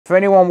For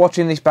anyone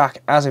watching this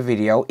back as a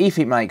video, if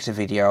it makes a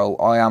video,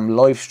 I am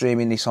live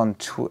streaming this on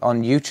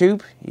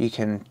YouTube. You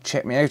can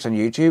check me out on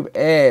YouTube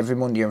every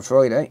Monday and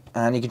Friday,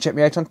 and you can check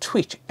me out on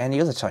Twitch any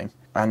other time.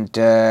 And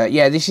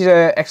yeah, this is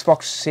a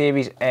Xbox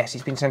Series S.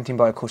 It's been sent in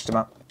by a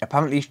customer.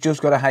 Apparently it's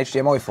just got a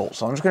HDMI fault,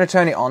 so I'm just going to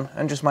turn it on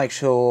and just make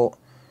sure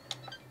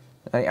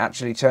that it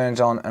actually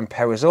turns on and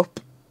powers up.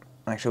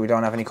 Make sure we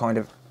don't have any kind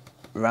of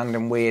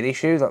random weird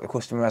issue that the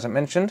customer hasn't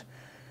mentioned.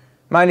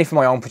 Mainly for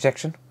my own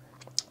protection.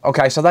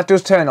 Okay, so that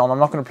does turn on. I'm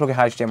not going to plug a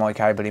HDMI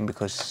cable in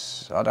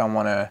because I don't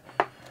want to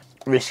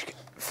risk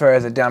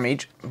further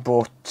damage.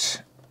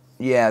 But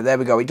yeah, there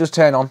we go. It does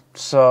turn on.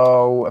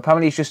 So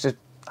apparently it's just a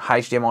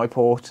HDMI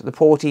port. The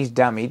port is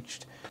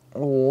damaged.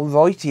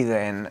 Alrighty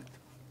then.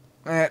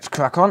 Let's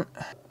crack on.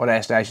 What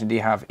air station do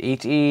you have?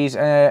 It is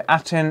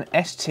Aten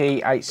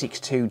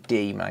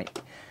ST862D,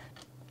 mate.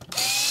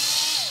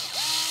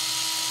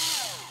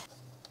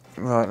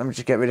 Right, let me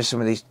just get rid of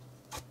some of these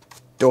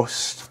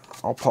dust.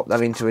 I'll pop that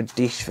into a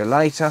dish for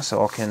later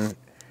so I can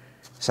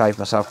save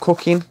myself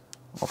cooking.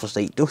 I'll just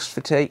eat dust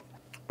for tea.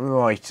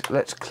 Right,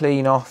 let's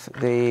clean off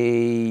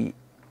the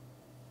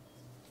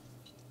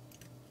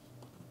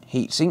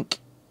heatsink,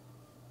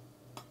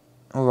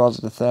 or rather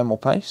the thermal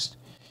paste.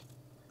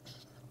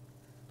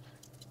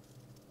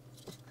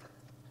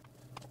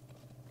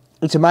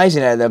 It's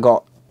amazing how they've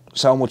got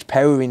so much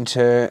power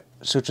into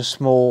such a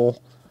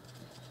small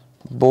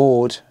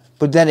board.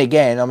 But then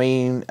again, I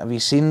mean, have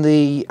you seen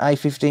the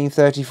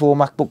A1534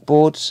 MacBook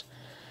boards?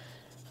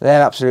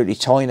 They're absolutely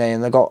tiny,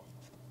 and they've got,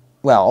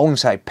 well, I wouldn't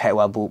say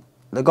power, but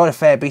they've got a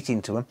fair bit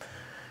into them,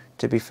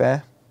 to be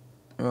fair.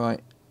 Right,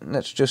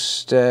 let's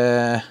just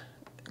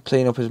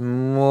clean up as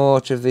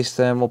much of this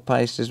thermal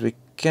paste as we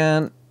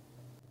can.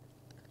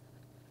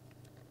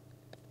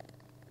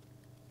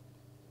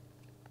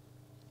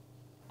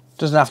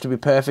 Doesn't have to be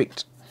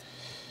perfect,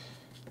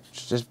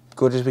 just as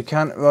good as we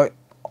can. Right,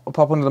 I'll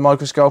pop under the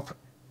microscope.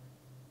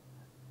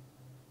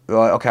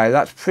 Right, okay,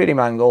 that's pretty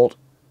mangled.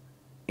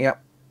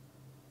 Yep.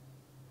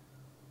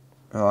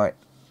 Right,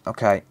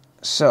 okay,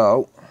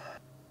 so,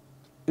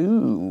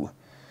 ooh.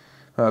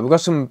 Right, we've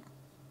got some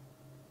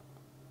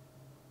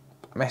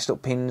messed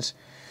up pins.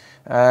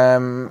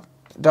 Don't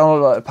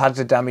look like the pads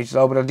are damaged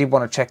though, but I did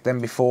want to check them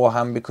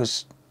beforehand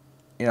because,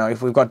 you know,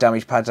 if we've got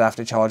damaged pads, I have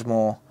to charge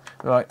more.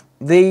 Right,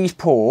 these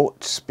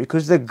ports,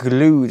 because they're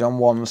glued on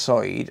one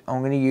side,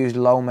 I'm going to use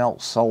low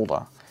melt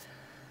solder.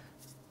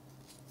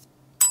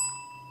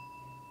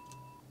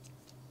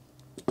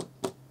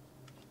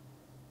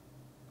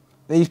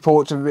 These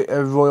ports are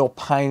a royal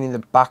pain in the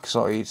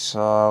backside,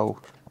 so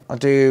I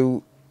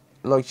do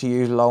like to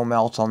use low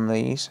melt on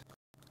these.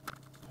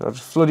 So I'll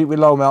just flood it with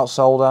low melt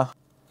solder,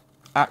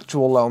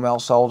 actual low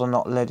melt solder,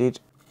 not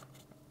leaded.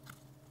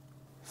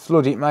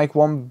 Flood it, make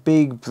one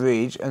big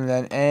bridge, and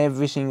then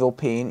every single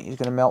pin is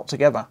going to melt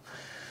together.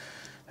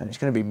 And it's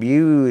going to be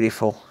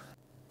beautiful.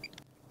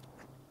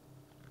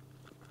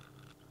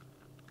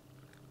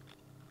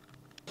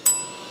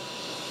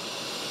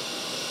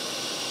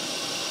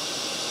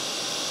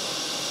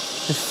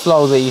 Just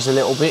flow these a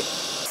little bit.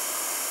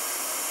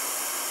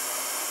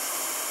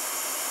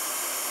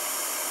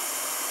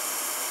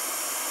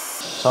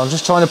 So I'm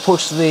just trying to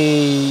push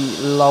the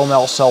low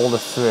melt solder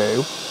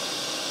through.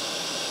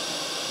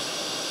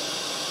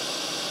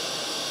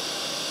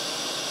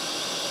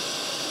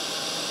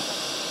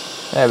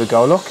 There we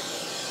go, look.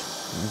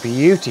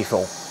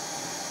 Beautiful.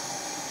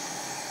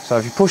 So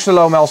if you push the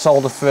low melt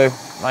solder through,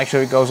 make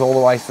sure it goes all the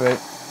way through,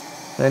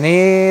 then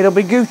it'll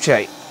be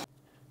Gucci.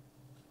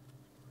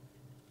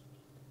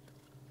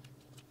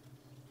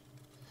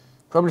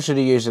 Probably should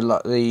have used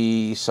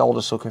the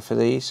solder sucker for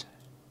these.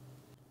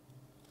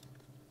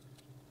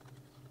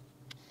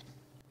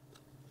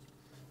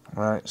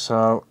 Right,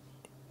 so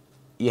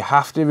you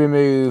have to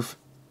remove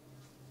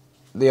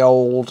the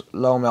old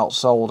low melt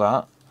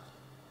solder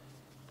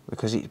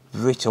because it's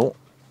brittle,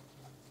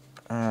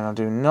 and I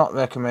do not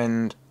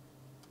recommend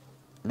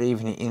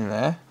leaving it in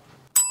there.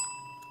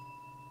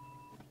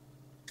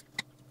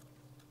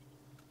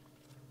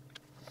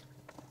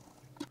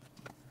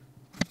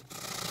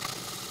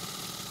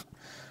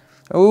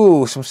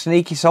 Ooh, some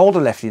sneaky solder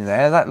left in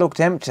there. That looked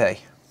empty.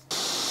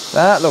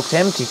 That looked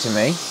empty to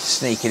me.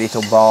 Sneaky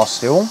little bar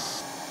stool.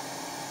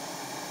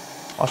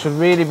 I should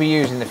really be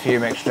using the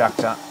fume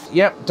extractor.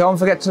 Yep, don't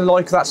forget to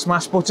like that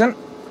smash button.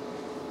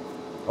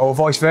 Or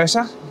vice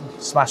versa.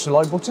 Smash the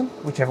like button,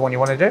 whichever one you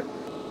want to do.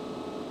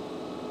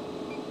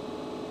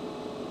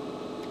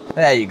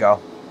 There you go.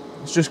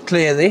 Let's just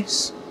clear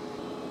this.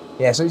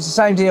 Yeah, so it's the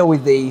same deal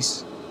with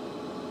these.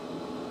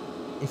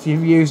 If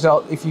you've used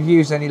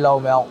any low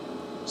melt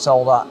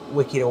solder,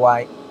 wick it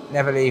away.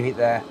 Never leave it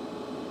there.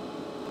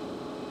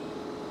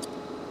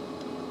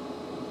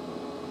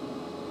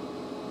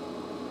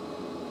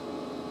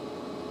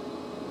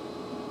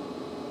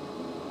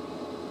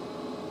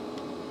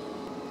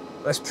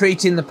 Let's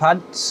pre-tin the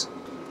pads.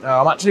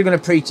 I'm actually going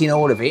to pre-tin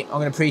all of it. I'm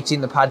going to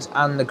pre-tin the pads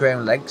and the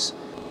ground legs.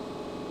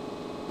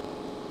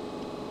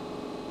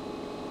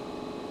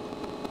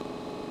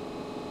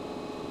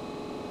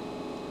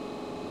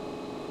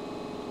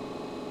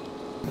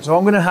 So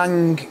I'm going to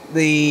hang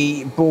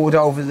the board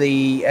over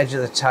the edge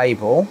of the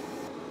table.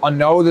 I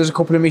know there's a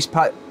couple of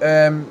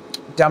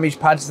damaged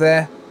pads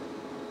there.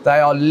 They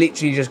are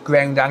literally just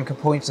ground anchor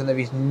points and there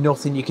is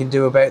nothing you can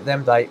do about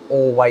them. They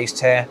always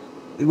tear.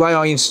 The way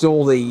I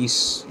install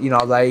these, you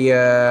know,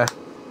 they're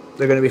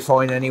going to be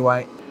fine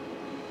anyway.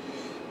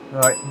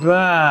 Right,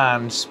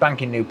 bam,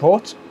 spanking new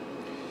port.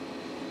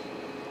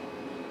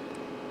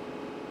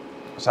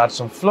 Let's add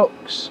some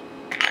flux.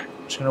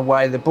 Just going to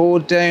weigh the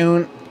board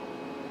down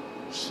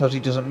so that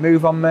it doesn't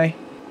move on me.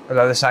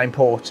 They're the same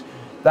port.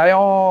 They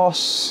are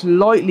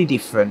slightly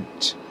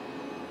different.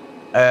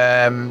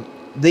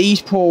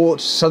 These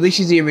ports, so this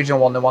is the original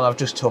one, the one I've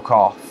just took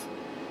off.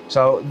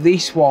 So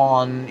this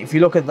one, if you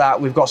look at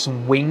that, we've got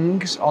some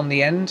wings on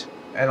the end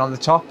and on the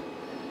top.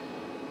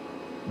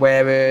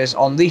 Whereas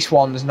on this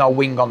one, there's no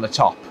wing on the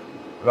top,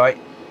 right?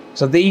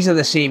 So these are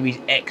the Series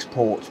X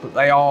ports, but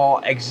they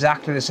are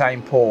exactly the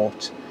same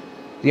port.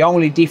 The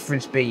only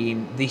difference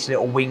being this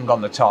little wing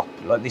on the top,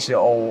 like this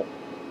little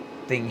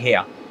thing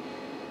here.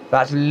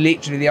 That's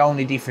literally the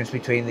only difference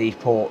between these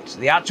ports.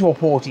 The actual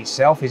port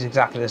itself is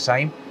exactly the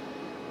same.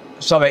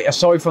 Sorry,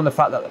 aside from the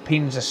fact that the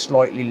pins are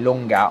slightly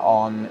longer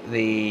on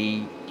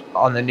the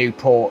new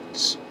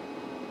ports,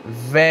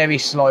 very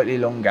slightly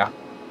longer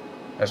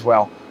as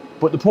well.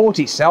 But the port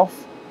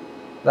itself,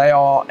 they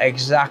are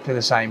exactly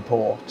the same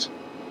port.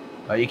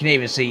 You can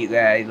even see it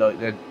there.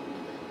 Like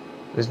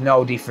there's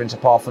no difference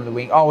apart from the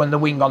wing. Oh, and the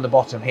wing on the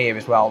bottom here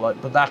as well.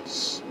 Like, but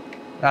that's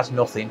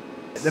nothing.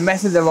 The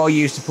method that I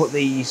use to put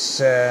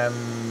these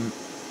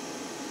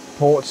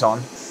ports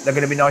on, they're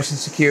going to be nice and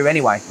secure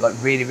anyway. Like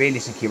really, really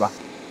secure.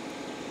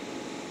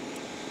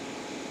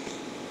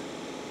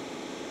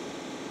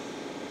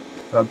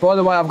 By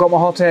the way, I've got my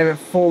hot air at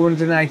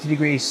 480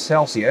 degrees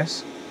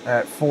Celsius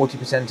at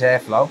 40%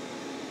 airflow.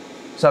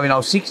 Sorry, no,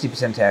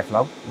 60%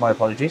 airflow. My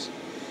apologies.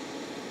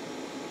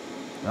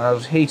 I'll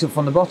just heat up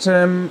from the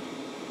bottom.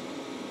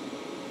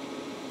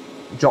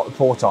 Drop the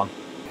port on.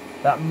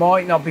 That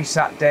might not be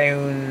sat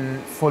down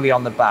fully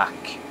on the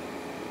back.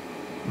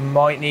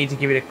 Might need to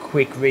give it a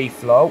quick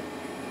reflow.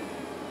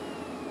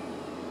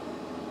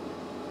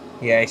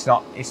 Yeah, it's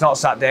not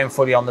sat down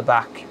fully on the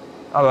back.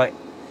 All right.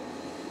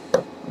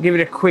 Give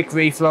it a quick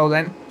reflow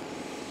then.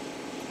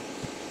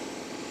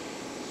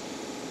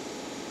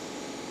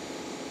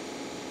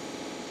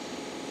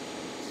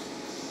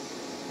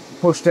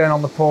 Push down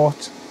on the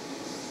port.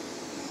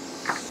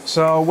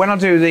 So when I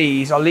do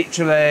these, I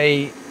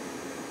literally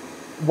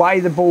weigh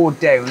the board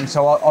down.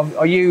 So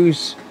I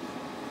use,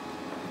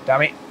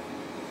 damn it,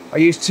 I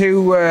use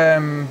two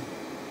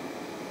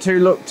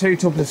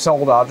tubs of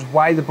solder. I'll just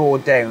weigh the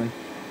board down.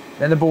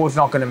 Then the board's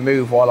not going to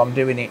move while I'm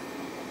doing it.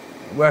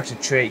 It works a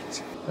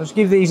treat. I'll just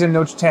give these a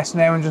nudge test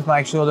now and just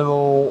make sure they're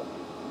all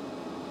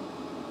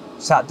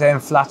sat down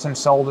flat and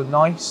soldered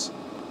nice.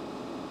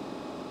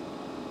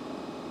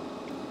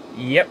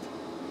 Yep,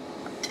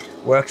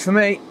 works for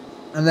me.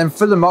 And then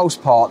for the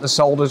most part, the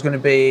solder's going to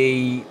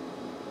be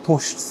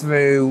pushed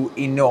through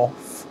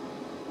enough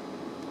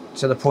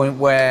to the point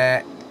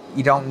where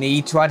you don't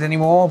need to add any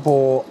more,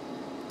 but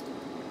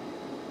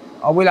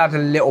I will add a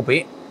little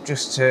bit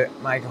just to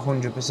make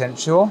 100%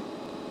 sure.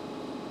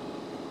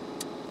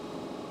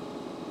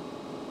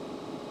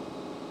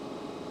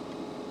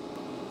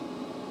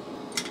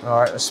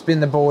 Alright, let's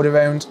spin the board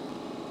around.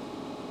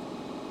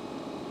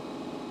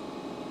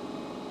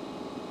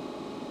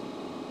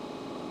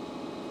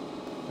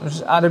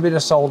 Just add a bit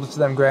of solder to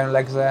them ground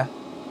legs there.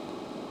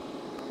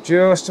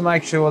 Just to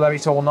make sure that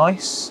it's all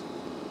nice.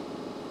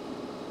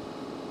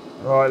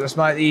 Right, let's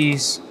make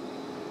these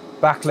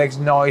back legs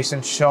nice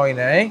and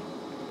shiny.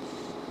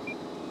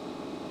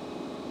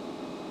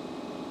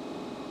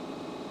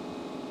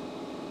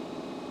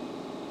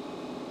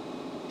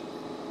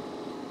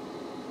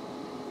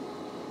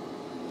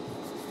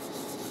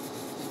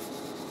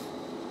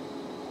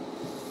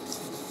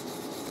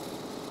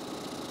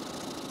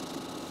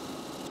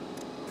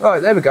 Right,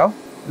 there we go.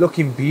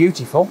 Looking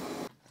beautiful.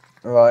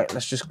 Right,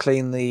 let's just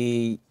clean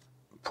the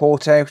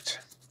port out.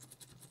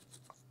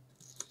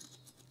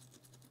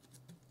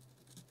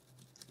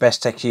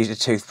 Best to use a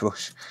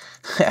toothbrush.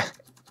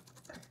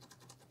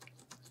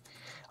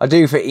 I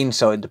do for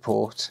inside the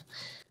port.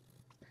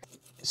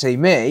 See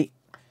me,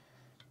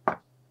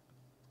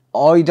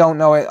 I don't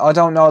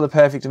know the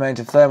perfect amount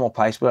of thermal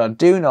paste, but I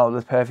do know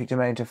the perfect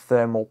amount of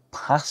thermal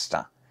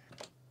pasta.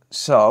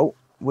 So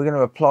we're going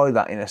to apply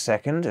that in a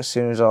second as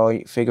soon as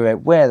I figure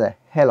out where the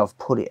hell I've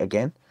put it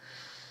again.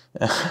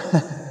 I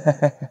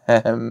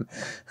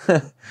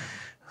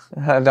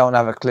don't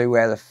have a clue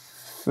where the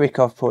frick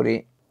I've put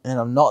it, and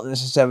I'm not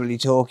necessarily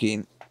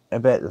talking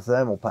about the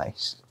thermal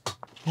paste.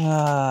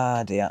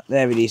 Ah dear,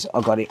 there it is, I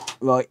got it.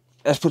 Right,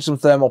 let's put some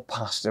thermal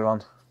pasta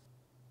on.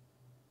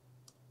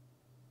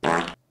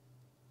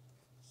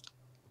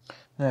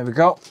 There we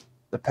go,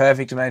 the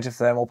perfect amount of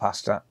thermal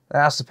pasta.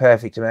 That's the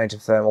perfect amount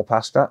of thermal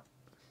pasta.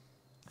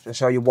 To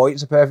show you why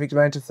it's a perfect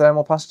amount of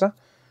thermal pasta.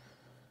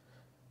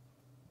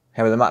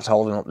 How are the mats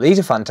holding up? These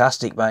are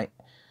fantastic, mate.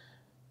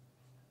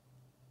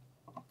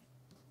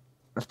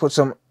 Let's put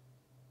some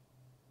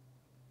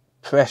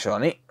pressure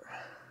on it.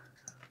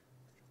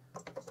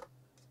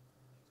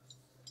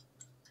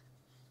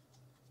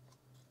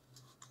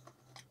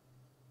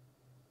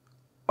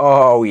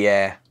 Oh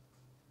yeah.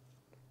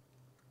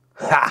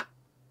 Ha!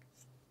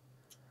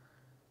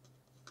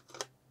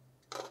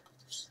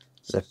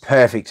 The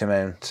perfect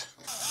amount.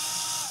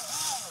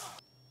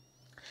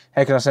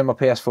 How can I send my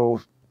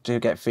PS4 to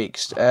get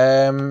fixed?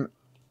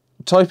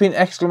 Type in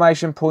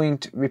exclamation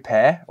point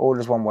repair, all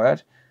as one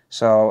word.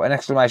 So an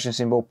exclamation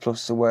symbol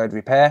plus the word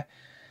repair,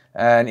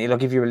 and it'll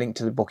give you a link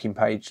to the booking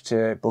page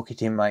to book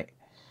it in, mate.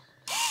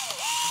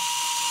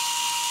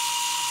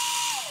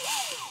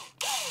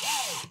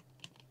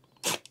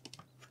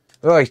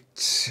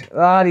 Right,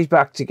 that is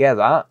back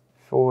together,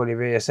 fully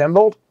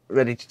reassembled,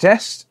 ready to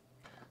test.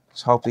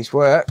 Let's hope this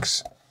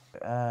works.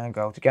 And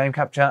go to game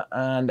capture,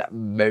 and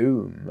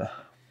boom.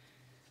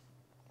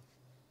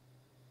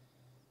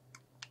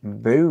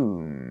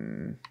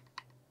 Boom.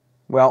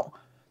 Well,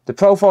 the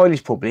profile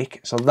is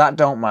public, so that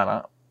don't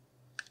matter.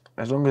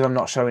 As long as I'm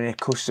not showing a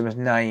customer's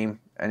name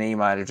and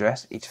email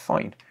address, it's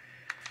fine.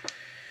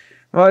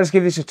 Right, let's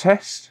give this a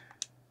test.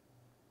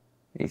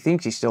 He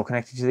thinks he's still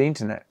connected to the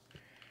internet.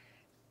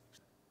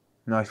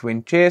 Nice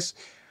win. Cheers.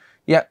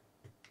 Yeah.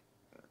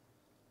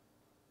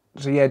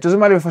 So yeah, it doesn't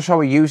matter if I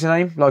show a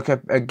username, like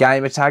a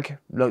gamer tag.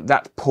 Like,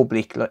 that's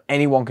public. Like,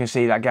 anyone can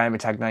see that gamer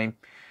tag name,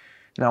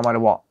 no matter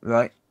what,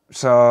 right?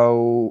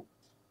 So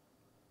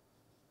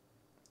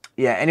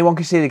yeah, anyone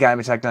can see the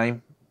gamer tag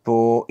name,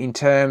 but in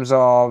terms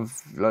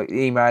of like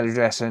email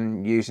address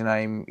and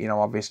username, you know,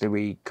 obviously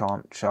we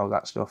can't show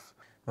that stuff.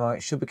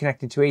 Right, should be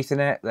connecting to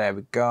Ethernet. There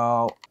we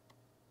go.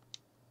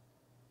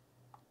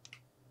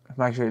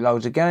 Make sure it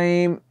loads a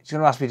game. It's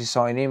going to ask me to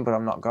sign in, but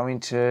I'm not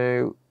going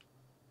to.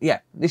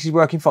 Yeah, this is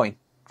working fine.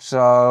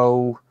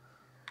 So,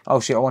 oh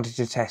shit, I wanted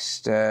to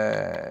test.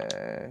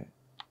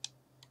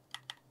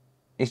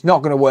 It's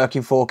not going to work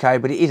in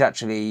 4K, but it is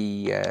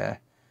actually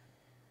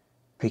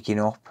picking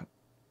up.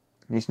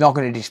 It's not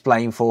going to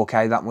display in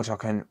 4K, that much I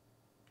can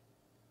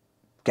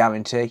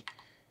guarantee.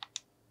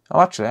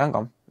 Oh, actually, hang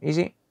on. Is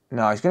it?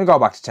 No, it's going to go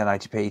back to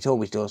 1080p. It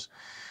always does.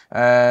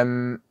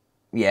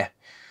 Yeah.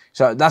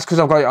 So that's because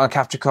I've got it on a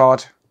capture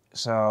card.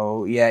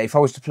 So yeah, if I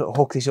was to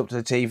hook this up to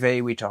the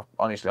TV, which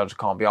honestly I just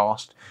can't be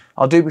arsed,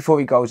 I'll do it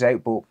before it goes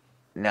out. But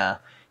nah,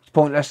 it's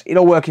pointless.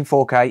 It'll work in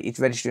 4K. It's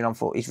registering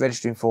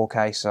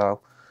 4K,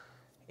 so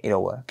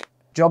it'll work.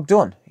 Job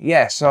done.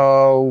 Yeah.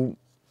 So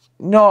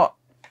not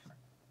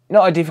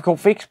a difficult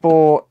fix,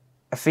 but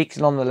a fix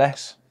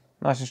nonetheless.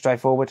 Nice and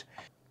straightforward.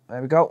 There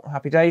we go.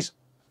 Happy days.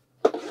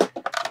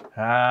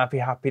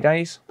 Happy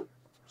days.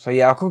 So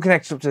yeah, I could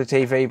connect it up to the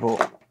TV,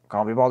 but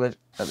can't be bothered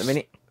at the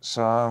minute.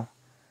 So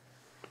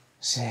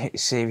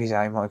Series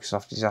A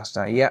Microsoft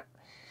disaster. Yeah.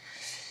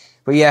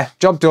 But yeah,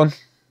 job done.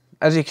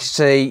 As you can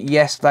see,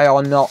 yes, they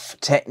are not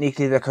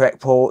technically the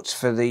correct ports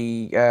for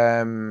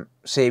the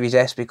Series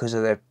S because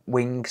of the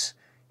wings.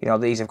 You know,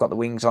 these have got the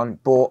wings on,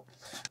 but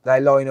they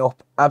line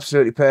up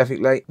absolutely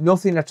perfectly.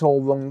 Nothing at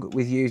all wrong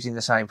with using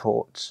the same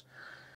ports.